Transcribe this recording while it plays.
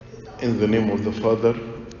In the name of the Father,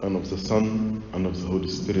 and of the Son, and of the Holy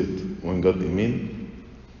Spirit, one God, Amen.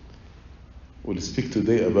 We'll speak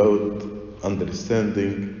today about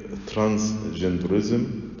understanding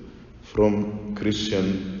transgenderism from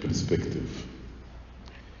Christian perspective.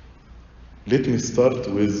 Let me start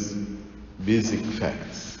with basic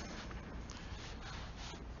facts.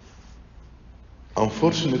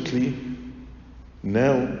 Unfortunately,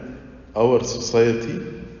 now our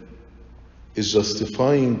society is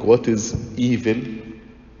justifying what is evil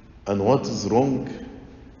and what is wrong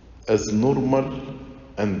as normal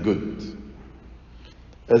and good.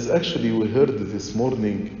 As actually we heard this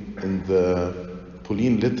morning in the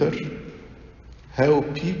Pauline letter, how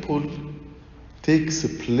people takes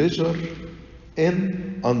pleasure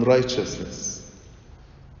in unrighteousness.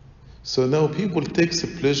 So now people takes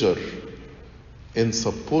pleasure in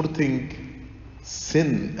supporting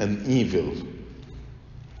sin and evil,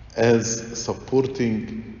 as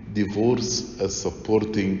supporting divorce, as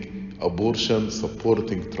supporting abortion,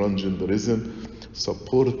 supporting transgenderism,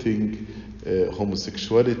 supporting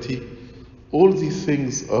homosexuality. All these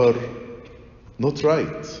things are not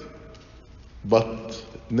right. But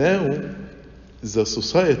now the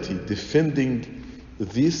society defending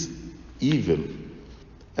this evil,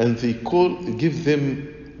 and they give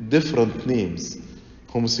them different names.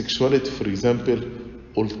 Homosexuality, for example,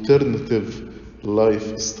 alternative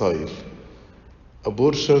lifestyle,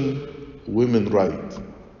 abortion, women right,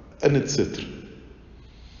 and etc.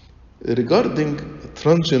 Regarding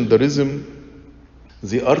transgenderism,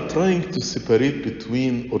 they are trying to separate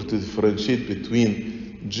between or to differentiate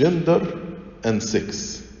between gender and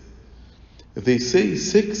sex. They say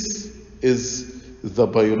sex is the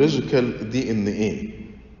biological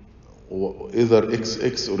DNA, either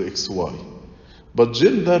XX or XY. But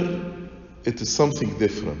gender, it is something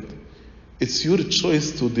different. It's your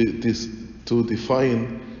choice to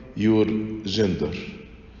define your gender.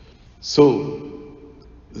 So,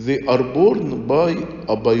 they are born by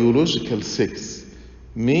a biological sex,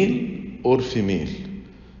 male or female,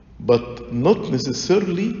 but not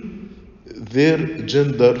necessarily their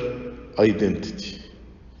gender identity.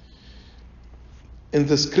 In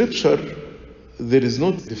the scripture, there is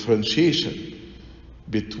no differentiation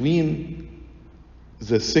between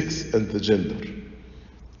the sex and the gender.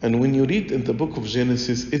 And when you read in the book of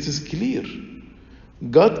Genesis, it is clear.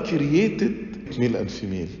 God created male and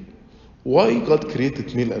female. Why God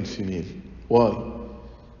created male and female? Why?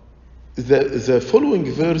 The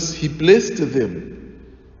following verse, He blessed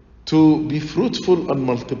them to be fruitful and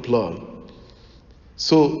multiply.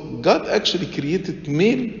 So God actually created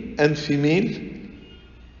male and female.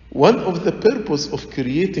 One of the purpose of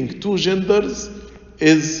creating two genders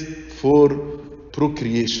is for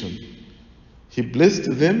procreation. He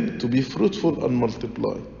blessed them to be fruitful and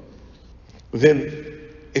multiply. Then,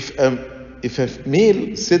 if a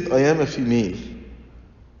male said, I am a female,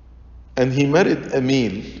 and he married a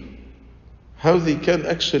male, how they can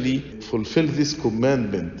actually fulfill this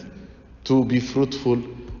commandment to be fruitful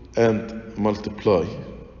and multiply?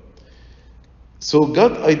 So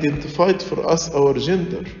God identified for us our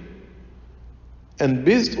gender. And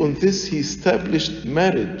based on this, He established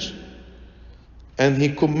marriage. And He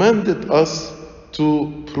commanded us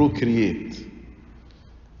to procreate.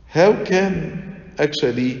 How can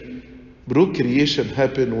actually procreation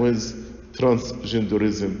happen with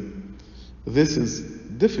transgenderism? This is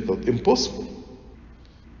difficult, impossible.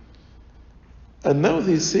 And now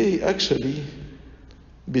they say actually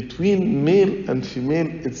between male and female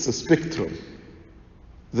it's a spectrum.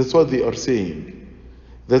 That's what they are saying.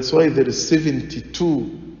 That's why there is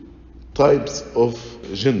 72 types of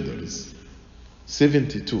genders.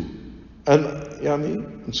 72. And يعني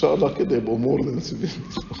إن شاء الله كده يبقوا more than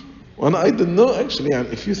 72. And I don't know actually,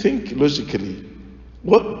 if you think logically,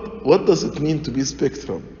 what does it mean to be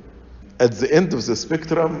spectrum? At the end of the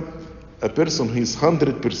spectrum, a person who is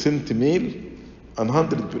 100% male and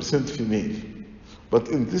 100% female. But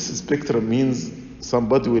in this spectrum means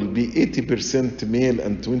somebody will be 80% male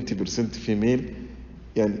and 20% female.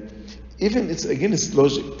 Even it's against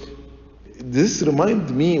logic. This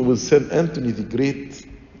reminds me with St. Anthony the Great,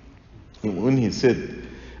 when he said,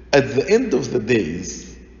 at the end of the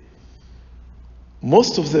days,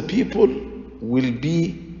 most of the people will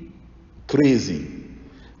be crazy.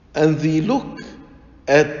 And they look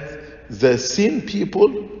at the sane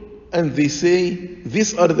people and they say,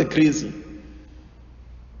 these are the crazy.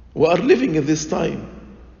 We are living in this time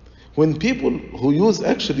when people who use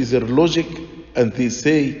actually their logic and they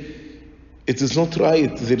say, it is not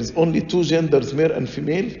right, there is only two genders, male and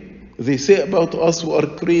female, they say about us, we are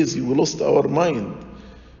crazy, we lost our mind,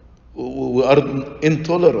 we are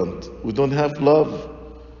intolerant, we don't have love,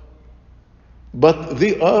 But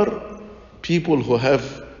they are people who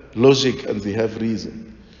have logic and they have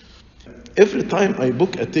reason. Every time I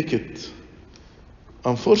book a ticket,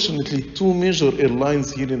 unfortunately, two major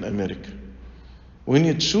airlines here in America, when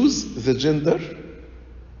you choose the gender,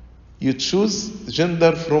 you choose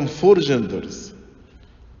gender from four genders: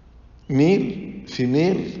 male,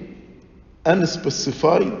 female,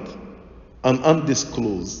 unspecified, and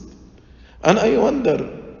undisclosed. And I wonder,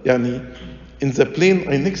 in the plane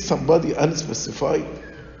I next somebody unspecified.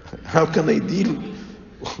 How can I deal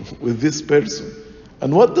with this person?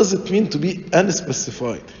 And what does it mean to be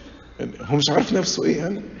unspecified? هو مش عارف نفسه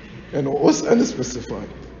ايه what's unspecified?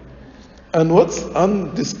 And what's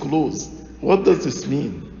undisclosed? What does this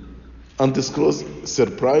mean? Undisclosed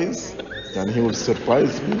surprise? he will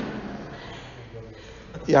surprise me?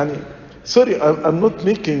 Sorry, I'm not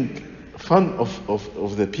making fun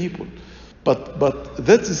of the people, but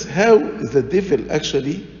that is how the devil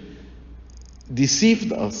actually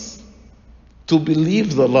deceived us to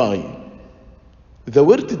believe the lie. The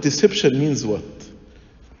word deception means what?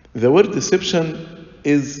 The word deception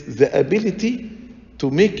is the ability to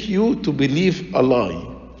make you to believe a lie.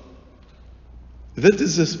 That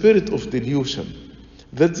is the spirit of delusion.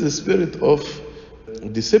 That's the spirit of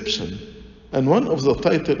deception. And one of the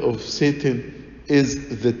titles of Satan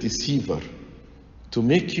is the deceiver, to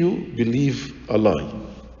make you believe a lie.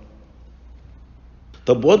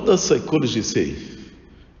 But what does psychology say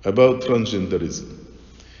about transgenderism?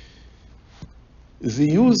 They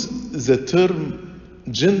use the term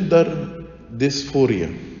gender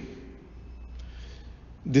dysphoria.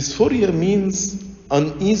 Dysphoria means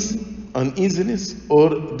uneasiness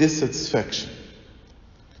or dissatisfaction.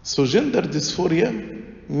 So gender dysphoria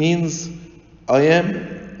means I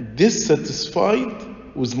am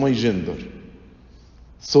dissatisfied with my gender.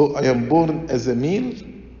 So I am born as a male,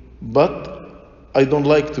 but I don't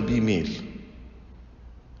like to be male.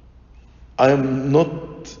 I am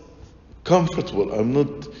not comfortable, I'm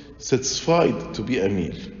not satisfied to be a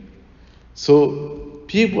male. So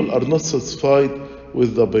people are not satisfied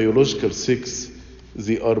with the biological sex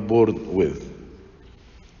they are born with.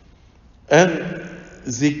 And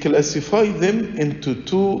they classify them into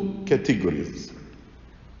two categories.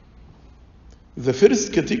 The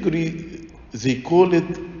first category, they call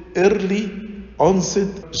it early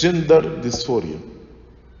onset gender dysphoria.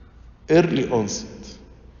 Early onset.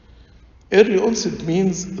 Early onset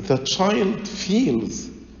means the child feels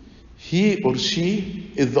he or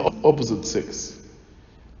she is the opposite sex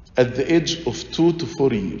at the age of 2 to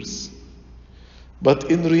 4 years. But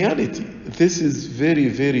in reality, this is very,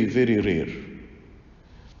 very, very rare,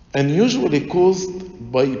 and usually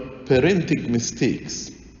caused by parenting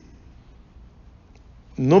mistakes.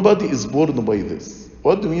 Nobody is born by this.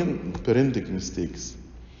 What do you mean parenting mistakes?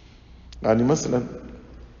 مثلا,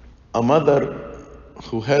 a mother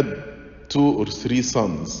who had 2 or 3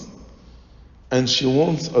 sons and she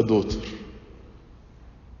wants a daughter,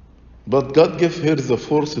 but God gave her the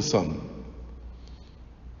 4th son.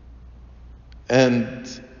 And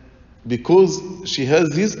because she has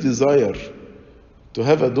this desire to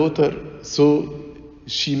have a daughter, so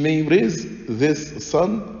she may raise this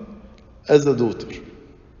son as a daughter,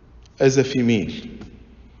 as a female.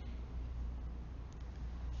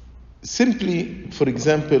 Simply, for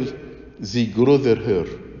example, they grow their hair.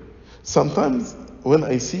 Sometimes when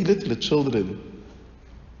I see little children,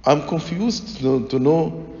 I'm confused to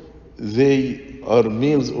know they are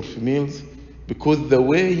males or females, because the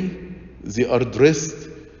way they are dressed,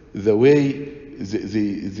 the way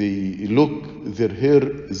they look, their hair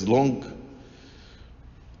is long.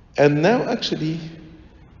 And now actually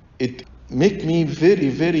it makes me very,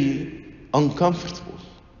 very uncomfortable,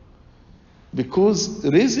 because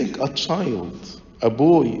raising a child, a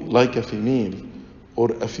boy like a female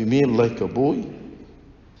or a female like a boy,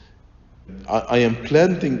 I am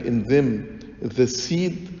planting in them the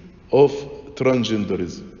seed of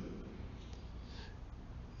transgenderism.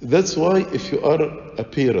 That's why if you are a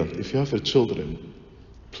parent, if you have a children,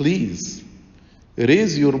 please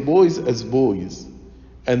raise your boys as boys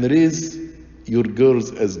and raise your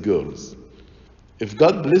girls as girls. If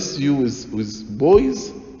God bless you with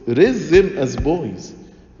boys, raise them as boys.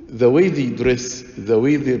 The way they dress, the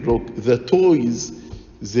way they look, the toys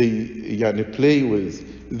they play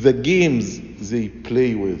with, the games they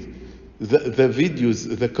play with, the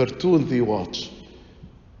videos, the cartoons they watch.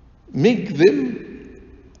 Make them,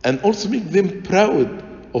 and also make them proud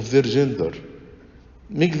of their gender.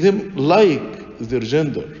 Make them like their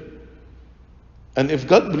gender. And if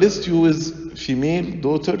God blessed you with female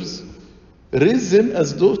daughters, raise them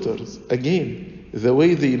as daughters. Again, the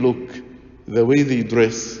way they look, the way they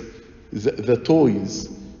dress, the toys,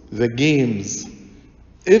 the games,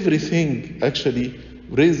 everything actually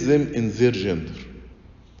raise them in their gender.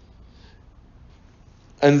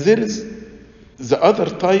 And there is the other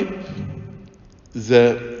type,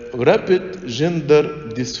 the rapid gender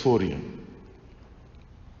dysphoria.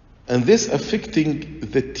 And this affecting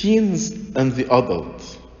the teens and the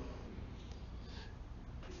adults.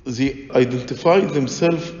 They identify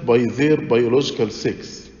themselves by their biological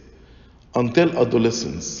sex until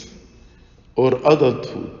adolescence or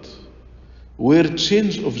adulthood, where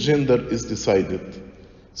change of gender is decided.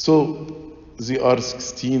 So they are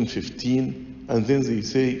 16, 15, and then they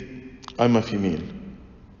say, I'm a female.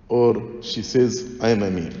 Or she says, I am a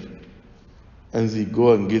male. And they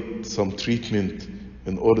go and get some treatment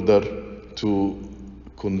in order to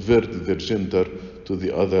convert their gender to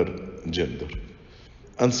the other gender.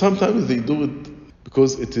 And sometimes they do it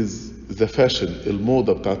because it is the fashion,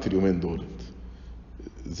 الموضة بتاعت اليومين دولت.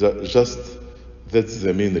 Just that's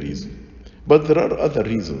the main reason. But there are other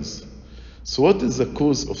reasons. So what is the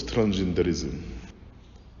cause of transgenderism?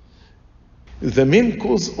 The main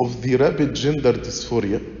cause of the rapid gender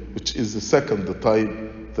dysphoria, which is the second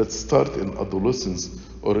type that starts in adolescence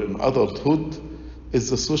or in adulthood, is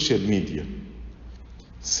the social media.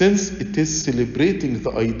 Since it is celebrating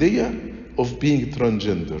the idea of being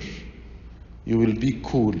transgender, you will be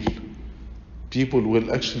cool. People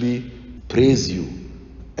will actually praise you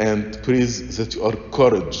and praise that you are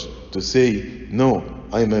courage to say, no,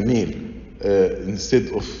 I'm a male,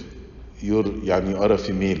 instead of you are a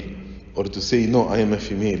female, or to say, no, I am a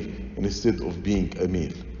female, instead of being a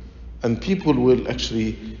male. And people will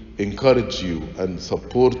actually encourage you and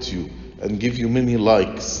support you and give you many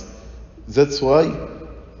likes. That's why,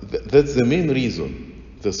 that's the main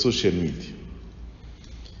reason, the social media.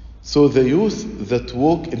 So the youth that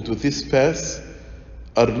walk into this path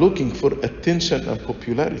are looking for attention and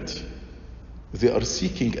popularity. They are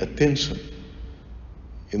seeking attention.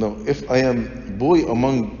 If I am boy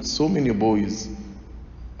among so many boys,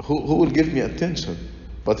 who will give me attention?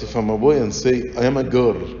 But if I'm a boy and say I am a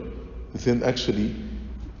girl, then actually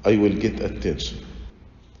I will get attention.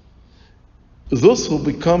 Those who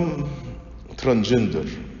become transgender,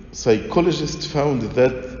 psychologists found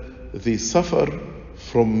that they suffer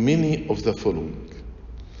from many of the following.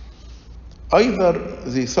 Either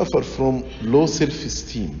they suffer from low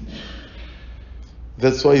self-esteem.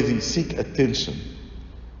 That's why they seek attention.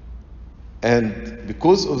 And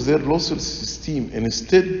because of their low self-esteem,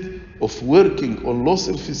 instead of working on low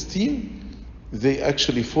self-esteem, they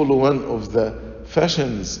actually follow one of the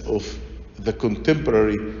fashions of the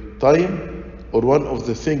contemporary time, or one of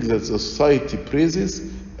the things that the society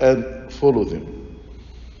praises, and follow them.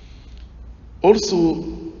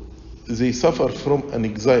 Also, they suffer from an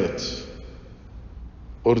anxiety,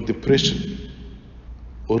 or depression,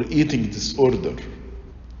 or eating disorder,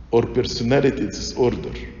 or personality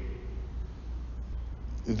disorder.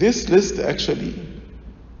 This list actually,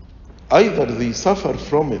 either they suffer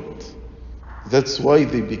from it, that's why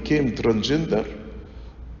they became transgender,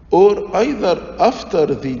 or either after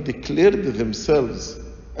they declared themselves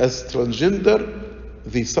as transgender,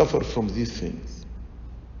 they suffer from these things.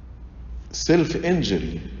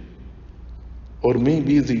 Self-injury, or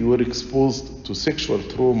maybe they were exposed to sexual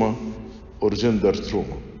trauma or gender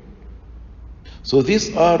trauma. So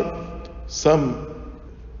these are some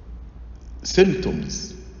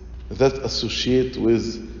symptoms that associate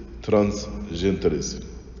with transgenderism.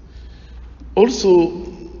 Also,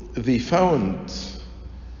 they found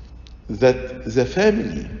that the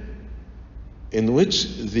family in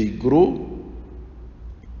which they grow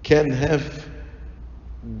can have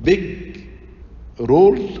big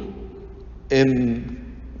role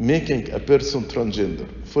in making a person transgender.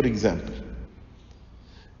 For example,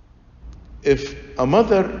 if a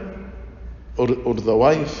mother or the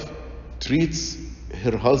wife treats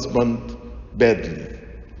her husband badly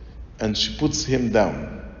and she puts him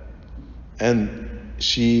down and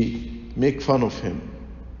she makes fun of him,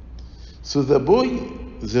 so the boy,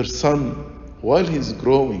 their son, while he's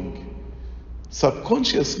growing,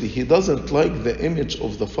 subconsciously he doesn't like the image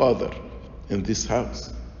of the father in this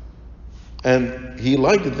house. And he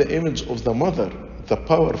liked the image of the mother, the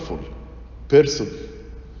powerful person.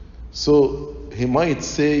 So he might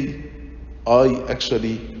say, I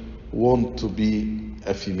actually want to be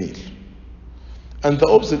a female. And the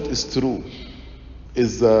opposite is true.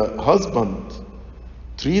 Is the husband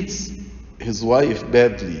treats his wife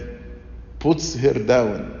badly, puts her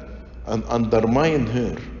down, and undermines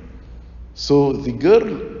her. So the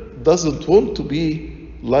girl doesn't want to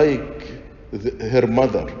be like her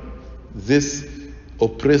mother, this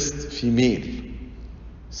oppressed female.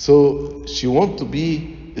 So she wants to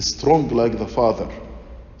be strong like the father.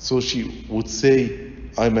 So she would say,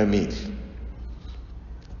 I'm a male.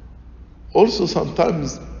 Also,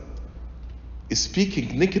 sometimes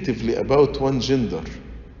speaking negatively about one gender,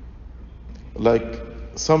 like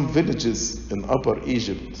some villages in Upper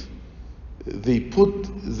Egypt, they put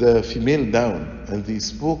the female down and they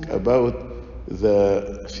spoke about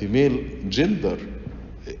the female gender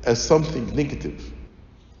as something negative.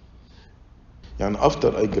 And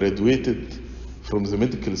after I graduated from the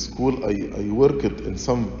medical school, I worked in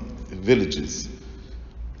some villages.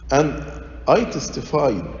 And I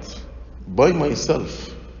testified by myself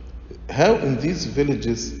how in these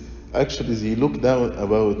villages actually they look down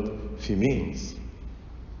about females.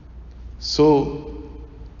 So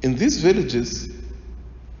in these villages,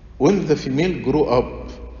 when the female grow up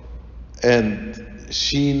and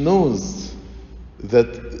she knows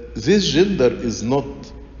that this gender is not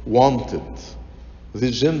wanted,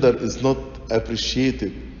 this gender is not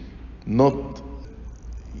appreciated, not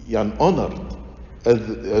honored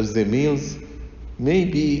as the males,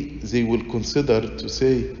 maybe they will consider to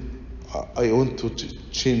say, I want to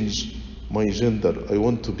change my gender, I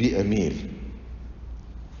want to be a male.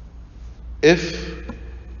 If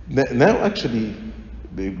now actually,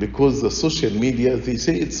 because the social media, they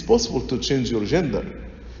say it's possible to change your gender.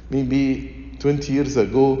 Maybe 20 years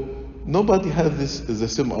ago, nobody had the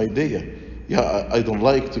same idea. Yeah, I don't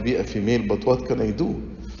like to be a female, but what can I do?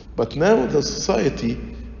 But now the society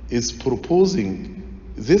is proposing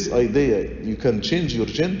this idea, you can change your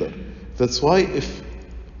gender. That's why if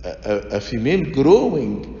a female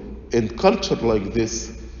growing in culture like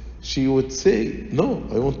this, she would say, no,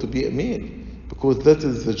 I want to be a male, because that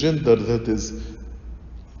is the gender that is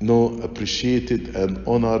appreciated and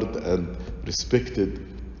honored and respected,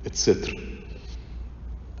 etc.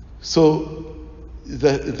 So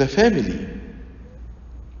the family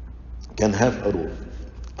can have a role.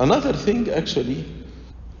 Another thing, actually,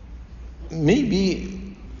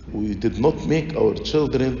 maybe we did not make our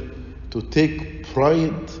children to take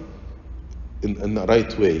pride in the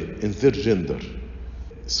right way in their gender.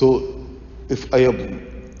 So if I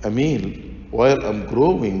am a male while I'm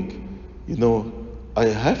growing, I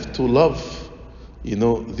have to love,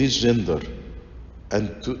 this gender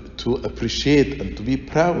and to appreciate and to be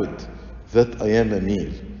proud that I am a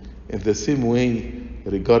male. In the same way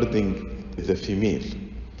regarding the female.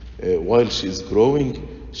 While she is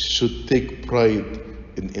growing, she should take pride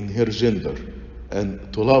in her gender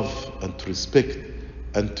and to love and to respect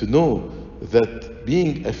and to know that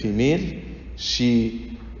being a female,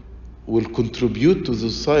 she will contribute to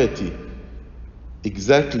society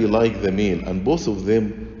exactly like the male, and both of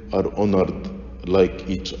them are honored like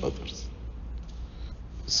each other.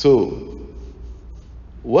 So,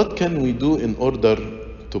 what can we do in order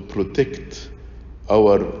to protect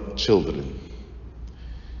our children?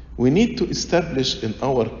 We need to establish in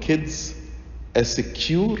our kids a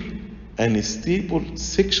secure and stable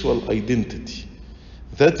sexual identity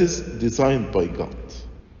that is designed by God.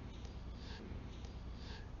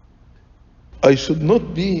 I should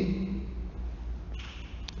not be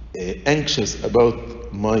anxious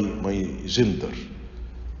about my gender.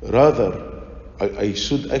 Rather, I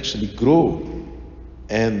should actually grow,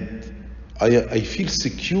 and I feel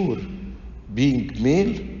secure being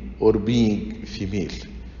male or being female.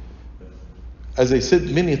 As I said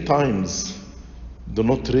many times, parents do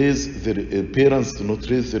not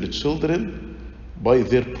raise their children by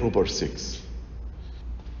their proper sex.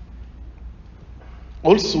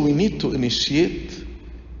 Also, we need to initiate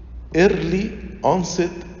early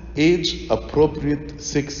onset age appropriate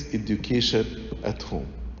sex education at home.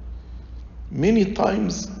 Many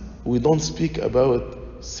times we don't speak about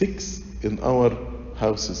sex in our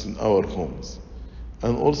houses, in our homes,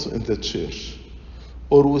 and also in the church.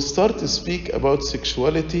 Or we start to speak about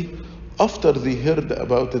sexuality after they heard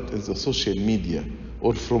about it in the social media,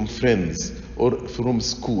 or from friends, or from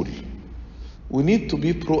school. We need to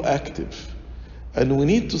be proactive, and we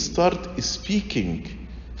need to start speaking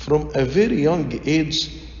from a very young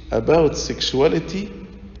age about sexuality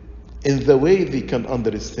in the way they can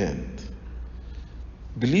understand.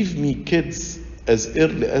 Believe me, kids as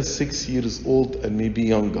early as 6 years old and maybe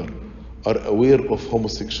younger are aware of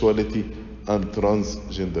homosexuality and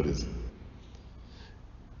transgenderism.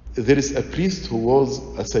 There is a priest who was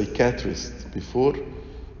a psychiatrist before,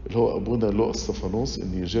 اللي هو أبونا لو استفانوس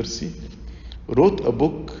in New Jersey, wrote a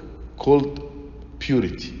book called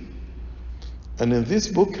Purity. And in this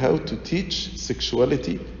book, how to teach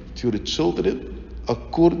sexuality to your children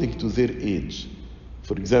according to their age.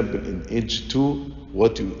 For example, in age 2,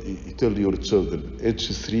 what you tell your children, age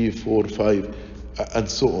 3, 4, 5, and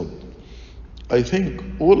so on. I think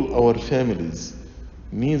all our families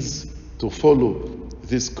needs to follow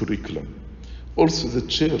this curriculum. Also, the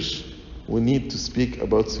church, we need to speak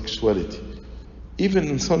about sexuality, even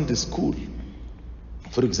in Sunday school.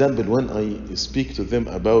 For example, when I speak to them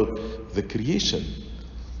about the creation,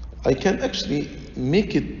 I can actually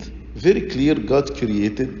make it very clear God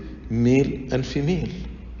created male and female.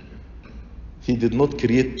 He did not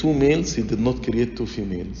create two males, he did not create two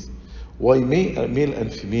females. Why male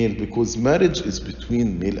and female? Because marriage is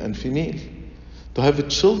between male and female. To have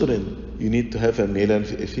children, you need to have a male and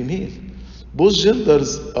a female. Both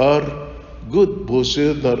genders are good, both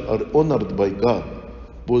genders are honored by God,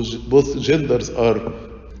 both genders are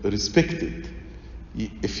respected.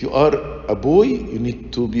 If you are a boy, you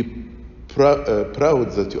need to be proud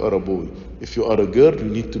that you are a boy. If you are a girl, you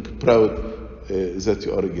need to be proud that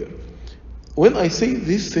you are a girl. When I say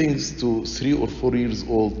these things to 3 or 4 years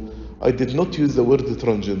old, I did not use the word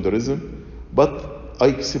transgenderism, but I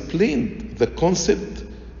explained the concept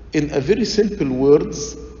in a very simple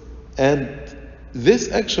words, and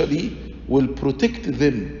this actually will protect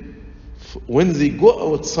them. When they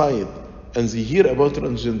go outside and they hear about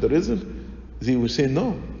transgenderism, they will say,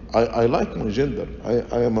 no, I like my gender.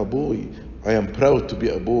 I am a boy. I am proud to be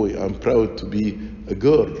a boy. I'm proud to be a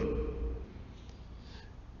girl.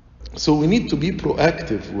 So we need to be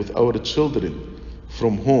proactive with our children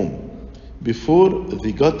from home before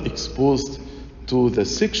they got exposed to the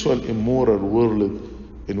sexual immoral world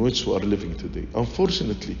in which we are living today.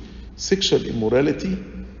 Unfortunately, sexual immorality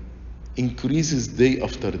increases day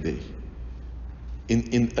after day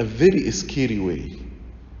in a very scary way.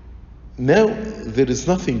 Now, there is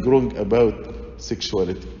nothing wrong about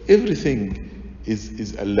sexuality. Everything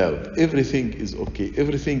is allowed. Everything is okay.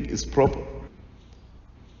 Everything is proper.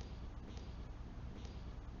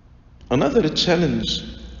 Another challenge,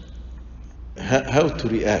 how to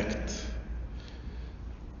react.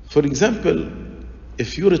 For example,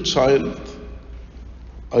 if you're a child,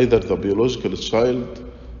 either the biological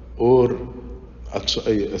child or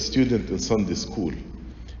a student in Sunday school,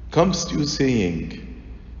 comes to you saying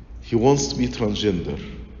he wants to be transgender,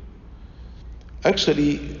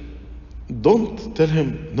 actually, don't tell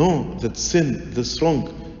him, no, that's sin, that's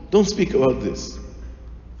wrong. Don't speak about this.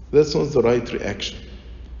 That's not the right reaction.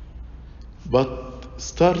 But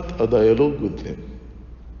start a dialogue with them.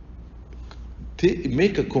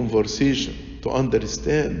 Make a conversation to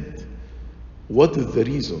understand what is the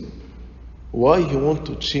reason, why he wants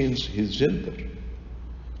to change his gender.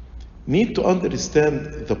 Need to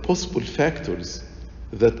understand the possible factors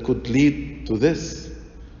that could lead to this.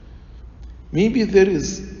 Maybe there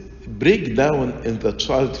is breakdown in the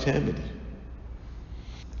child family,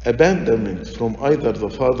 abandonment from either the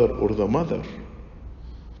father or the mother,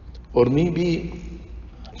 or maybe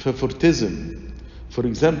favoritism. For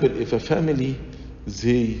example, if a family,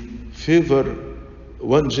 they favor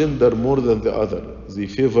one gender more than the other, they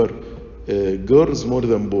favor girls more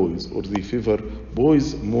than boys, or they favor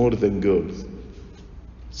boys more than girls.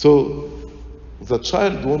 So the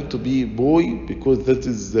child wants to be boy because that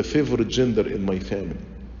is the favorite gender in my family,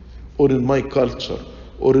 or in my culture,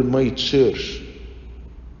 or in my church.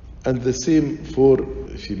 And the same for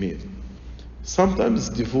female. Sometimes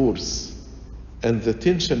divorce and the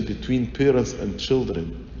tension between parents and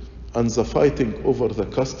children and the fighting over the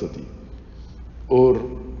custody, or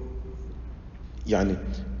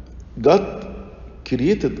God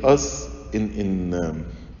created us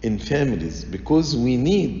in families because we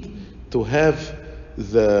need to have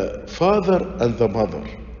the father and the mother.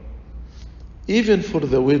 Even for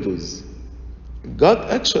the widows, God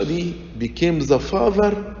actually became the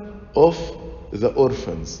father of the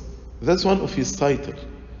orphans. That's one of his titles.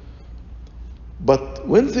 But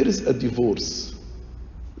when there is a divorce,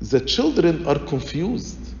 the children are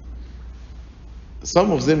confused.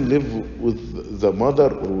 Some of them live with the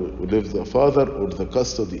mother or live with the father, or the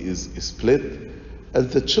custody is split, and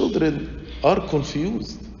the children are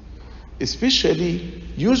confused. Especially,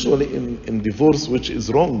 usually in divorce, which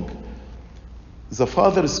is wrong, the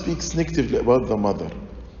father speaks negatively about the mother,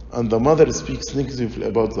 and the mother speaks negatively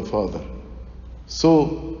about the father.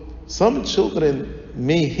 So, some children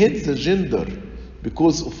may hate the gender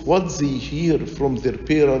because of what they hear from their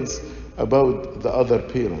parents about the other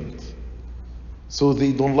parent. So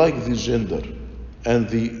they don't like this gender, and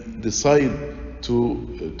they decide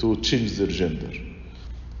to change their gender.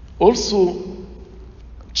 Also,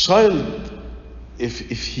 child, if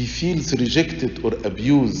he feels rejected or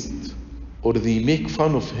abused, or they make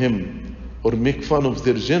fun of him, or make fun of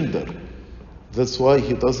their gender, that's why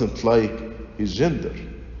he doesn't like his gender.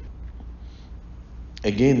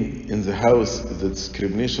 Again, in the house, the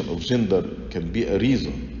discrimination of gender can be a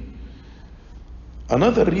reason.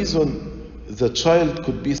 Another reason, the child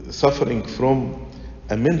could be suffering from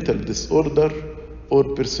a mental disorder or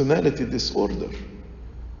personality disorder.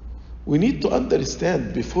 We need to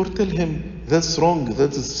understand before tell him that's wrong,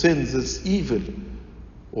 that's sin, that's evil.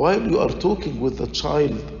 While you are talking with the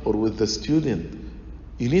child or with the student,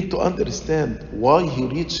 you need to understand why he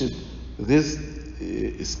reached this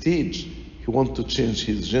stage. He wants to change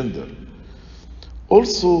his gender.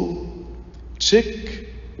 Also, check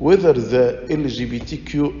whether the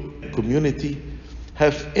LGBTQ community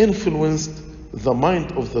have influenced the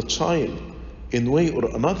mind of the child in way or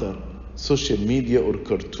another, social media or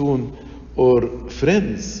cartoon or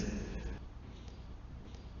friends.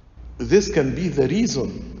 This can be the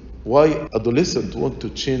reason why adolescents want to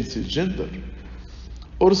change his gender.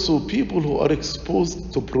 Also, people who are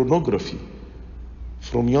exposed to pornography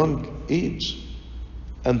from young age.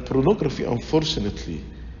 And pornography, unfortunately,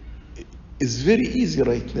 is very easy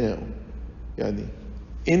right now.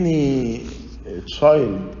 Any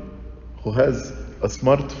child who has a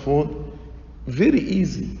smartphone, very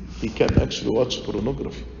easy, he can actually watch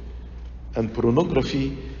pornography. And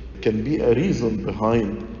pornography can be a reason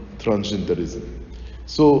behind transgenderism.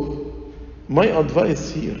 So my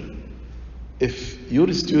advice here, if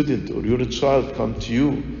your student or your child come to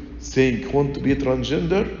you saying want to be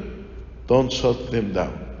transgender, don't shut them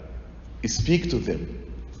down. Speak to them.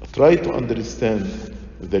 Try to understand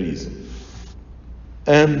the reason.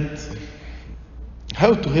 And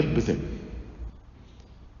how to help them.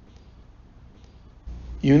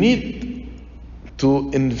 You need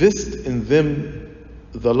to invest in them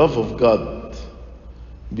the love of God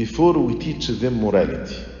before we teach them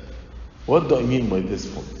morality. What do I mean by this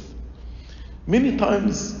point? Many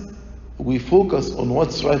times we focus on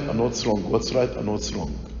what's right and what's wrong, what's right and what's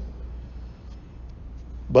wrong.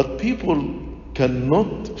 But people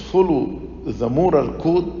cannot follow the moral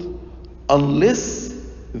code unless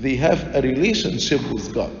they have a relationship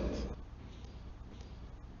with God.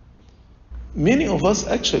 Many of us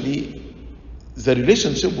actually, the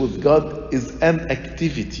relationship with God is an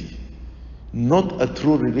activity, not a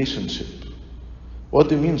true relationship. What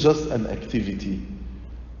do you mean just an activity?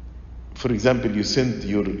 For example, you send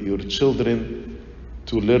your children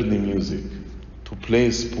to learn music, to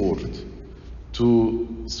play sport,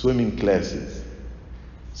 to swimming classes.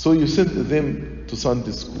 So you send them to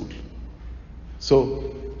Sunday school.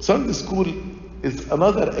 So Sunday school is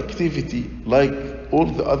another activity like all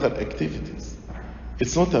the other activities.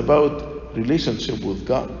 It's not about relationship with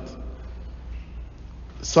God.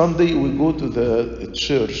 Sunday we go to the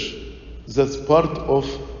church. That's part of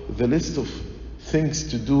the list of things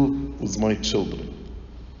to do with my children.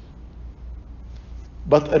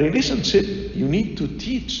 But a relationship, you need to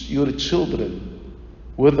teach your children,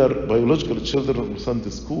 whether biological children or Sunday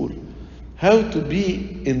school, how to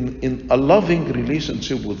be in a loving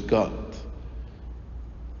relationship with God.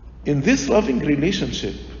 In this loving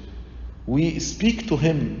relationship, we speak to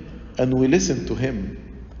Him and we listen to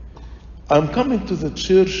Him. I'm coming to the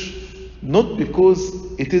church not because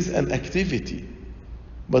it is an activity,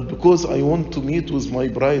 but because I want to meet with my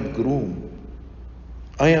bridegroom.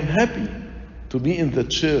 I am happy to be in the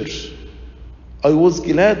church. I was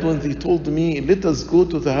glad when they told me, let us go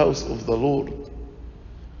to the house of the Lord.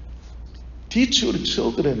 Teach your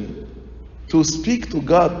children to speak to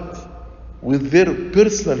God with their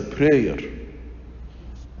personal prayer.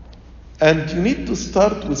 And you need to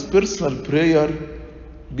start with personal prayer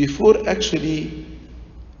before actually,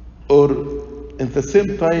 or at the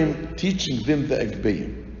same time, teaching them the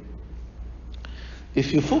Agpeya.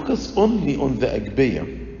 If you focus only on the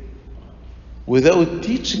Agpeya, without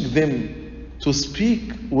teaching them to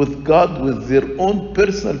speak with God with their own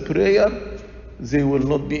personal prayer, they will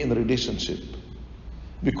not be in a relationship.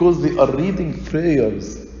 Because they are reading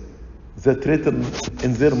prayers that written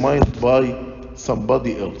in their mind by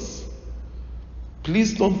somebody else.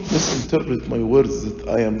 Please don't misinterpret my words that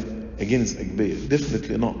I am against Agpeya.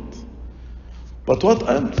 Definitely not. But what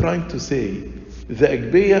I'm trying to say, the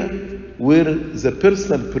Agpeya were the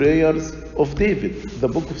personal prayers of David, the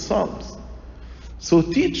book of Psalms. So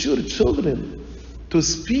teach your children to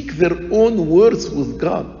speak their own words with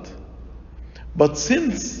God. But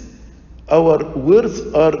since our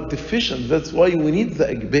words are deficient, that's why we need the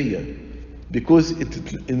Agpeya, because it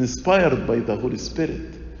is inspired by the Holy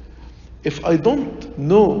Spirit. If I don't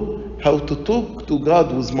know how to talk to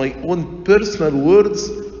God with my own personal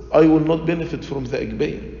words, I will not benefit from the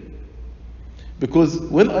Agpeya. Because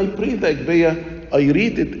when I pray the Agpeya, I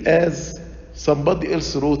read it as somebody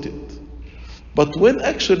else wrote it. But when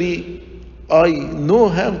actually I know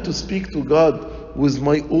how to speak to God with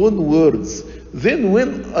my own words, then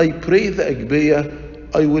when I pray the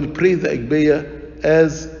Agpeya, I will pray the Agpeya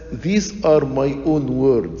as these are my own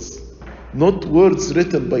words. not words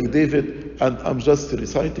written by David and I'm just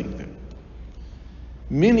reciting them.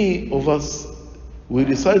 Many of us, we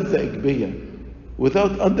recite the Agpeya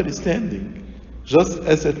without understanding, just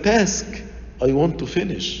as a task I want to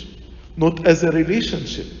finish, not as a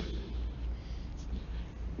relationship.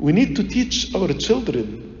 We need to teach our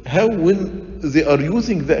children how, when they are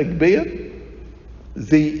using the Agpeya,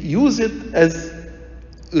 they use it as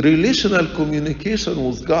relational communication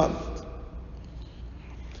with God.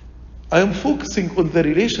 I am focusing on the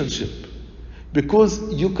relationship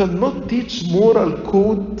because you cannot teach moral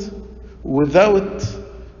code without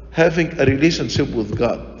having a relationship with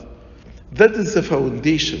God. That is the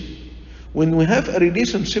foundation. When we have a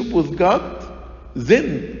relationship with God,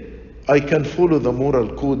 then I can follow the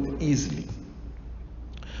moral code easily.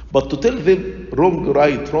 But to tell them wrong,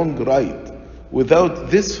 right, without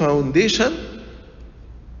this foundation,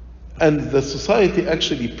 and the society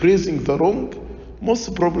actually praising the wrong,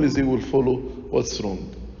 most probably they will follow what's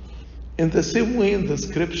wrong. In the same way in the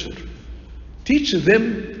scripture, teach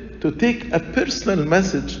them to take a personal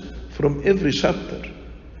message from every chapter.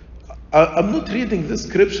 I'm not reading the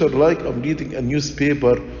scripture like I'm reading a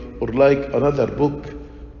newspaper or like another book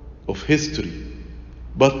of history.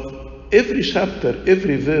 But every chapter,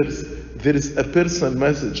 every verse, there is a personal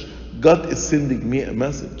message. God is sending me a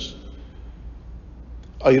message.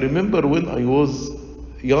 I remember when I was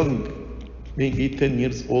young, maybe 10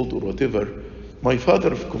 years old or whatever, my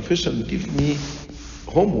father of confession gave me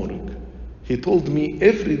homework. He told me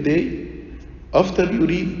every day, after you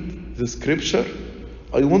read the scripture,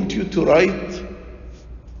 I want you to write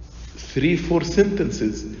 3-4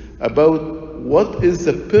 sentences about what is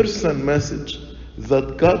the personal message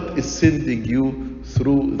that God is sending you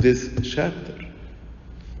through this chapter.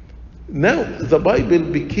 Now, the Bible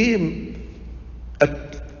became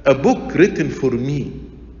a book written for me,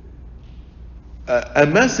 a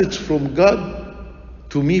message from God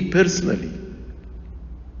to me personally,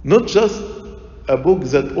 not just a book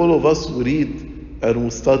that all of us will read and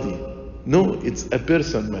will study. No, it's a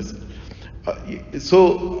personal message.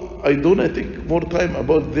 So I don't want to take more time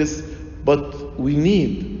about this, but we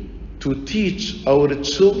need to teach our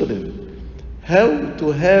children how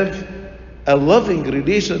to have a loving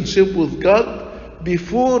relationship with God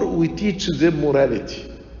before we teach them morality.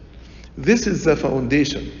 This is the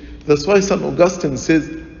foundation. That's why St. Augustine says,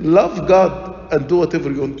 love God and do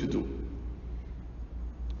whatever you want to do.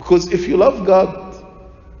 Because if you love God,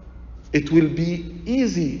 it will be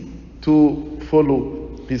easy to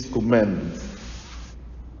follow His commandments.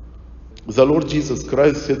 The Lord Jesus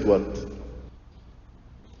Christ said what?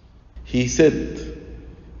 He said,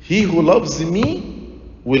 he who loves me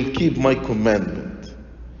will keep my commandment.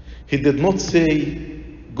 He did not say,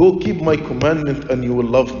 go keep my commandment and you will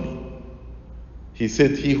love me. He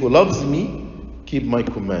said, he who loves me, keep my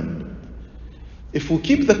commandment. If we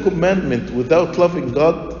keep the commandment without loving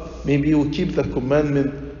God, maybe we keep the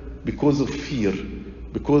commandment because of fear,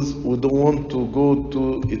 because we don't want to go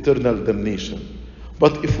to eternal damnation.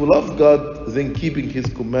 But if we love God, then keeping His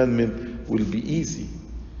commandment will be easy.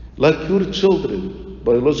 Like your children,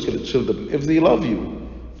 biological children, if they love you,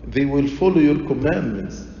 they will follow your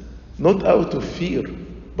commandments, not out of fear,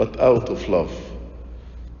 but out of love.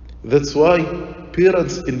 That's why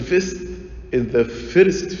parents invest in the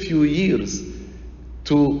first few years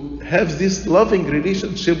to have this loving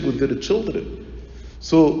relationship with their children.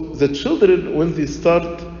 So the children, when they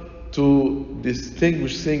start to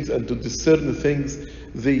distinguish things and to discern things,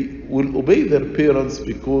 they will obey their parents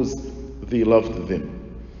because they loved them.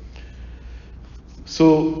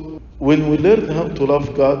 So when we learn how to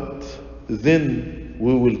love God, then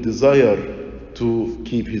we will desire to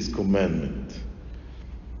keep His commandment.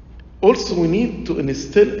 Also, we need to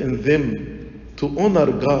instill in them to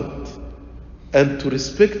honor God and to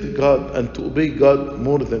respect God and to obey God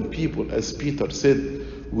more than people. As Peter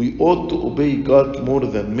said, we ought to obey God more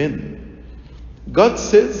than men. God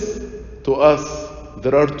says to us,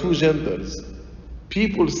 there are two genders.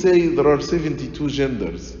 People say there are 72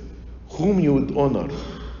 genders. Whom you would honor?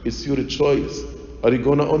 It's your choice. Are you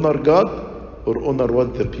going to honor God or honor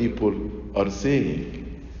what the people are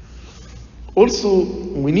saying? Also,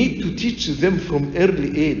 we need to teach them from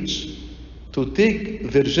early age to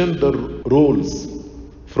take their gender roles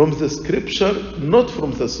from the scripture, not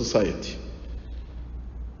from the society.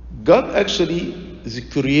 God actually is a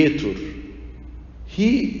creator.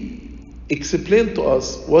 He explained to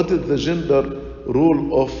us what is the gender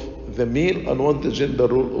role of the male and what the gender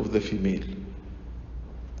role of the female.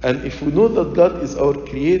 And if we know that God is our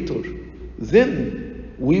creator,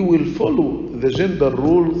 then we will follow the gender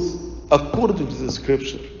roles according to the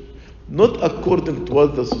scripture, not according to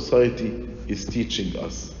what the society is teaching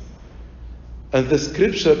us. And the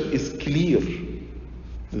scripture is clear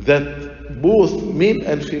that both male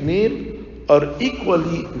and female are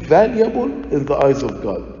equally valuable in the eyes of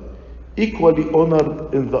God, equally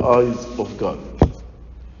honored in the eyes of God.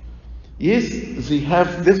 Yes, they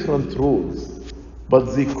have different roles,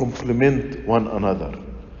 but they complement one another.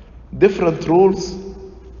 Different roles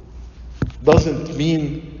doesn't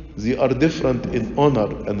mean they are different in honor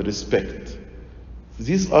and respect.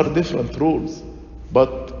 These are different roles,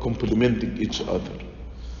 but complementing each other.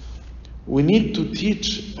 We need to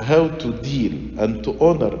teach how to deal and to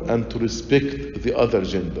honor and to respect the other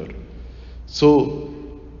gender. So,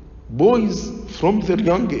 boys from their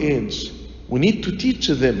young age, we need to teach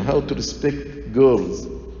them how to respect girls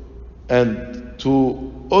and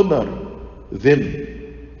to honor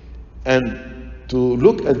them and to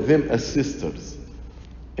look at them as sisters.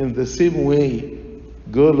 In the same way,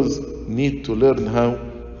 girls need to learn how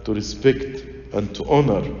to respect and to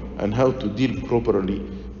honor and how to deal properly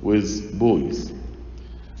with boys.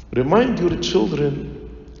 Remind your children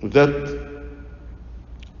that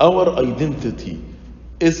our identity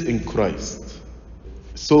is in Christ.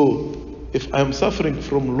 So, if I'm suffering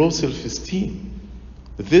from low self-esteem,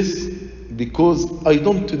 this because I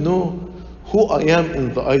don't know who I am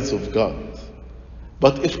in the eyes of God.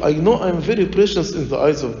 But if I know I'm very precious in the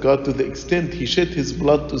eyes of God to the extent He shed His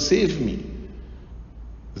blood to save me,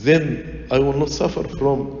 then I will not suffer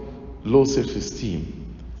from low self-esteem.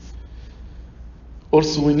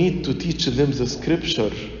 Also, we need to teach them the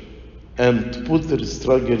scripture and to put their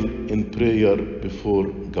struggle in prayer before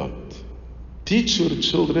God. Teach your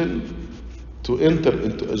children to enter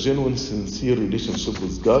into a genuine, sincere relationship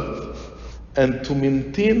with God and to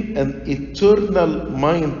maintain an eternal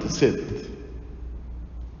mindset.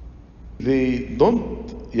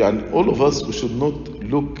 All of us, we should not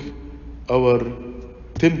look our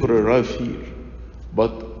temporary life here,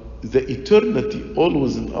 but the eternity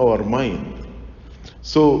always in our mind.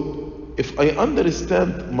 So, if I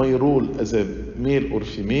understand my role as a male or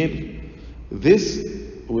female, this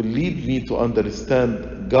will lead me to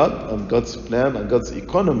understand God and God's plan and God's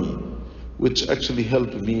economy, which actually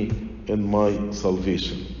help me in my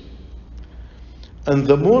salvation. And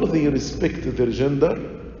the more they respect their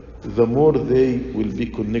gender, the more they will be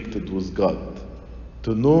connected with God,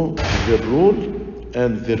 to know their role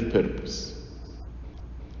and their purpose.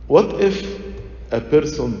 What if a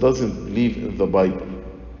person doesn't believe in the Bible?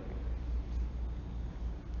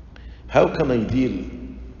 How can I deal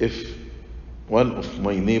if one of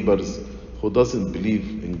my neighbors who doesn't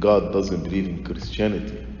believe in God, doesn't believe in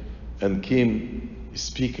Christianity, and came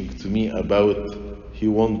speaking to me about he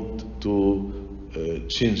want to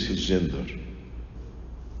change his gender?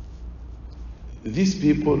 These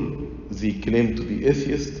people, they claim to be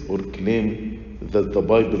atheists or claim that the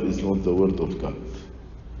Bible is not the Word of God.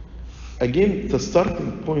 Again, the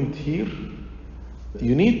starting point here,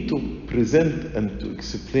 you need to present and to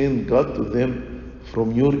explain God to them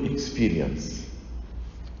from your experience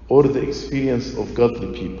or the experience of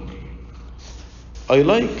godly people. I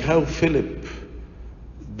like how Philip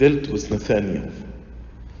dealt with Nathanael.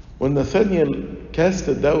 When Nathanael cast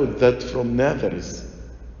a doubt that from Nazareth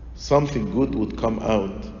something good would come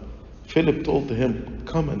out, Philip told him,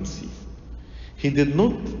 "Come and see." He did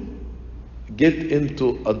not get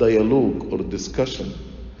into a dialogue or discussion,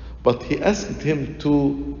 but he asked him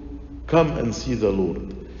to come and see the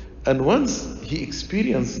Lord. And once he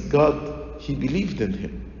experienced God, he believed in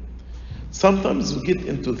Him. Sometimes we get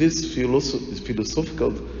into this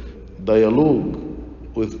philosophical dialogue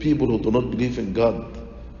with people who do not believe in God.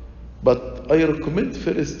 But I recommend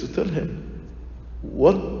first to tell him,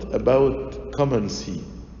 what about come and see?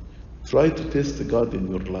 Try to test God in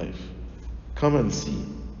your life. Come and see.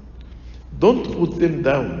 Don't put them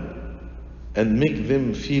down and make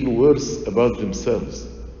them feel worse about themselves,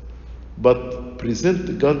 but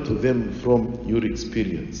present God to them from your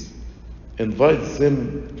experience. Invite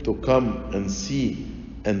them to come and see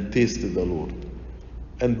and taste the Lord.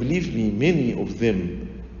 And believe me, many of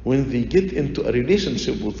them, when they get into a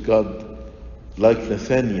relationship with God, like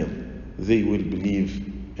Nathanael, they will believe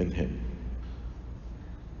in Him.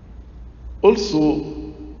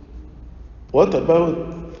 Also, what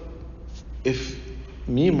about if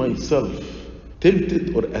me myself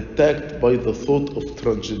tempted or attacked by the thought of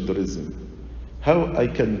transgenderism? How I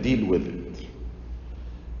can deal with it?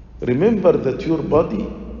 Remember that your body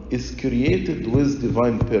is created with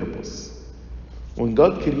divine purpose. When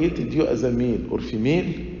God created you as a male or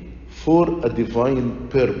female for a divine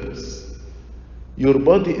purpose, your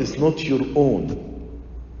body is not your own.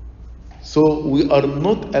 So we are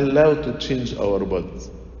not allowed to change our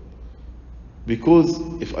bodies. Because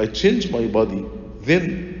if I change my body,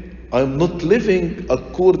 then I'm not living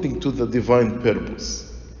according to the divine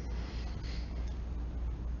purpose.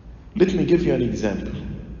 Let me give you an example.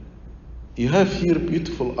 You have here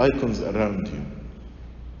beautiful icons around you.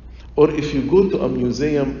 Or if you go to a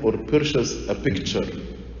museum or purchase a picture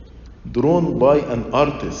drawn by an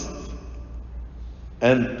artist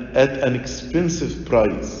and at an expensive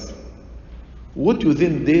price, would you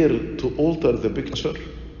then dare to alter the picture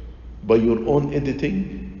by your own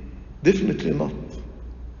editing? Definitely not.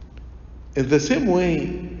 In the same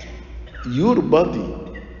way, your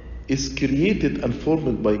body is created and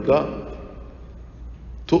formed by God.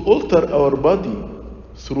 To alter our body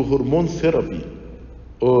through hormone therapy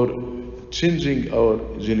or changing our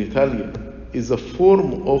genitalia is a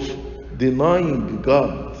form of denying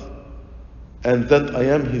God and that I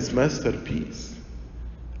am His masterpiece.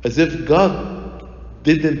 As if God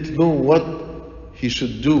didn't know what He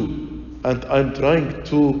should do, and I'm trying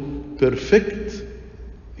to perfect,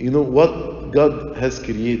 what God has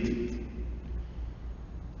created.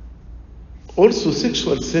 Also,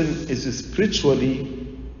 sexual sin is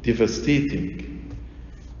spiritually devastating.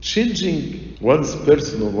 Changing one's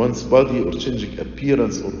person or one's body or changing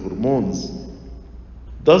appearance or hormones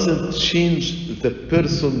doesn't change the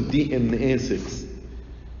person DNA sex.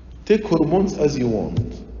 Take hormones as you want.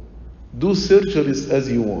 Do surgeries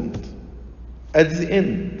as you want. At the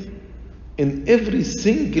end, in every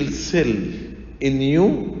single cell in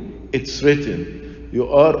you, it's written, you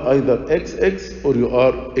are either XX or you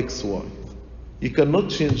are XY. You cannot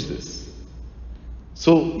change this.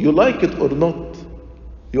 So you like it or not,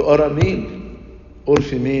 you are a male or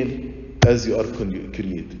female as you are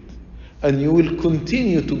created. And you will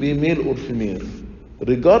continue to be male or female,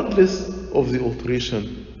 regardless of the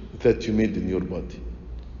alteration that you made in your body.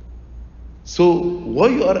 So why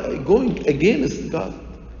you are going against God?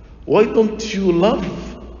 Why don't you love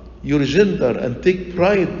your gender and take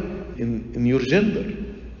pride in your gender?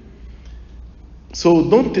 So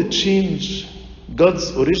don't change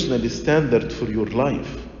God's original standard for your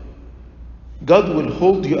life. God will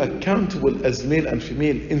hold you accountable as male and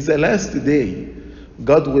female. In the last day,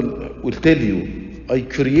 God will tell you, I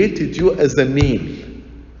created you as a male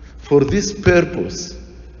for this purpose.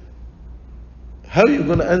 How are you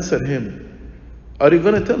going to answer Him? Are you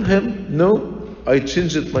going to tell Him, no, I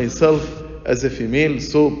changed it myself as a female,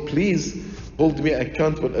 so please hold me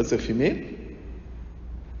accountable as a female?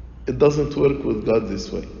 It doesn't work with God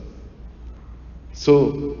this way.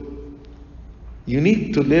 So, you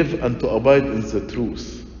need to live and to abide in the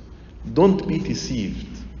truth. Don't be deceived.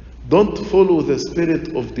 Don't follow the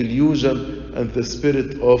spirit of delusion and the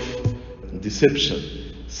spirit of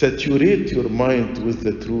deception. Saturate your mind with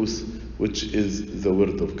the truth, which is the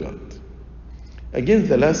Word of God. Again,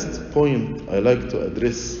 the last point I like to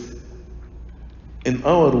address, in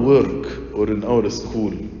our work or in our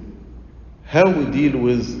school, how we deal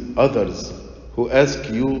with others who ask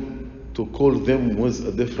you to call them with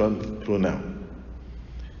a different pronoun.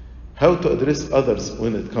 How to address others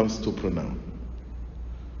when it comes to pronoun.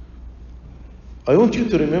 I want you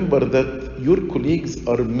to remember that your colleagues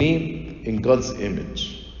are made in God's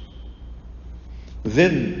image.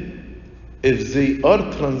 Then, if they are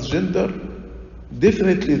transgender,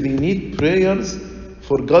 definitely they need prayers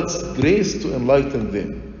for God's grace to enlighten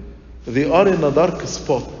them. They are in a dark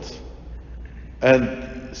spot.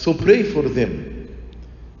 And so pray for them.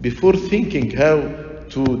 Before thinking how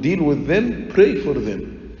to deal with them, pray for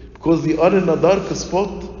them. Because they are in a dark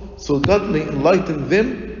spot, so God may enlighten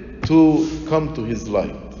them to come to His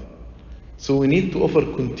light. So we need to offer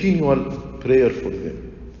continual prayer for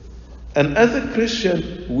them. And as a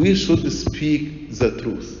Christian, we should speak the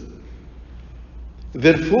truth.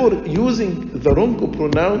 Therefore, using the wrong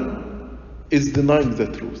pronoun is denying the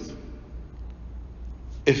truth.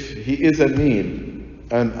 If he is a male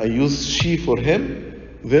and I use she for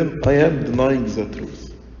him, then I am denying the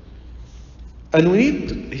truth. And we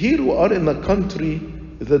need, here we are in a country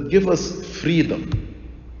that gives us freedom.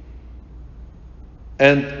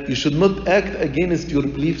 And you should not act against your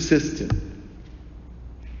belief system.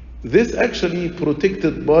 This actually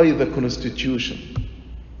protected by the Constitution.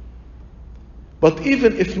 But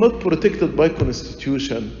even if not protected by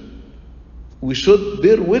Constitution, we should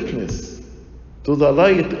bear witness to the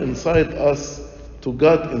light inside us, to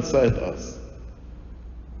God inside us.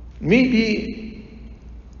 Maybe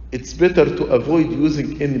it's better to avoid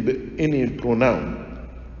using any pronoun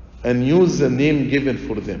and use the name given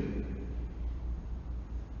for them.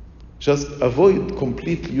 Just avoid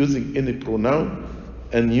completely using any pronoun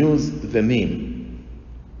and use the name.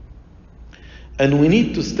 And we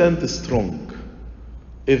need to stand strong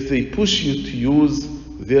if they push you to use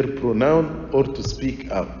their pronoun or to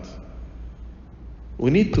speak out. We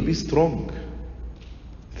need to be strong.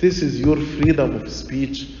 This is your freedom of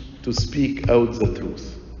speech to speak out the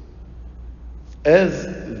truth. As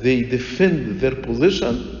they defend their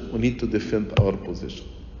position, we need to defend our position.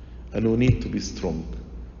 And we need to be strong.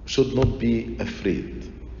 We should not be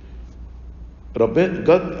afraid.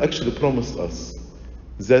 God actually promised us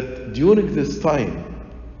that during this time,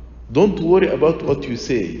 don't worry about what you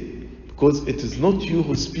say, because it is not you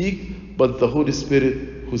who speak, but the Holy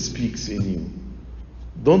Spirit who speaks in you.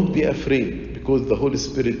 Don't be afraid, because the Holy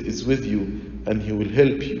Spirit is with you and He will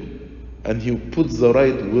help you, and He will put the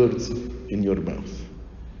right words in your mouth.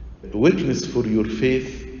 Witness for your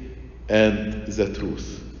faith and the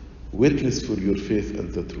truth. Witness for your faith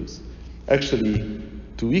and the truth. Actually,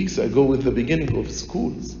 2 weeks ago, with the beginning of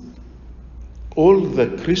schools, all the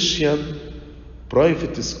Christian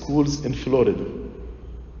private schools in Florida,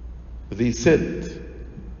 they said,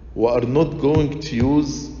 we are not going to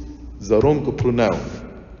use the wrong pronoun.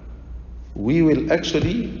 We will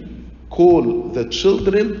actually call the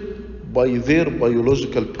children by their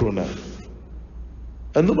biological pronoun.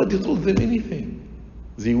 And nobody told them anything.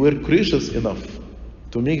 They were courageous enough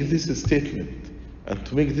to make this statement and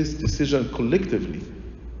to make this decision collectively.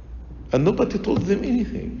 And nobody told them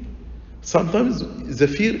anything. Sometimes the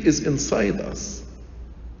fear is inside us.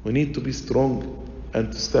 We need to be strong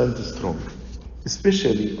and to stand strong.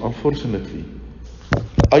 Especially, unfortunately,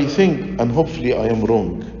 I think, and hopefully I am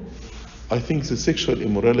wrong, I think the sexual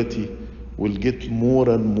immorality will get more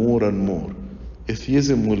and more and more.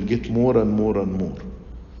 Atheism will get more and more and more.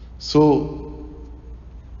 So,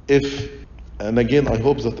 and again, I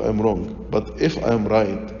hope that I'm wrong, but if I'm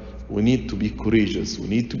right, we need to be courageous. We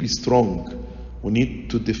need to be strong. We need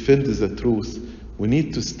to defend the truth. We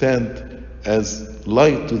need to stand as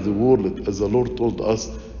light to the world, as the Lord told us,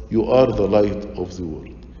 you are the light of the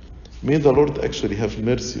world. May the Lord actually have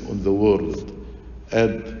mercy on the world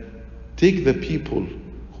and take the people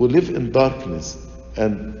who live in darkness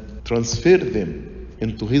and transfer them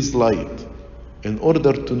into His light in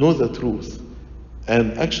order to know the truth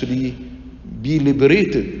and actually be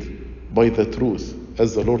liberated by the truth.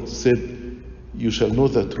 As the Lord said, you shall know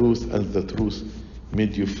the truth, and the truth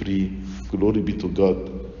made you free. Glory be to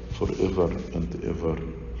God forever and ever.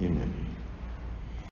 Amen.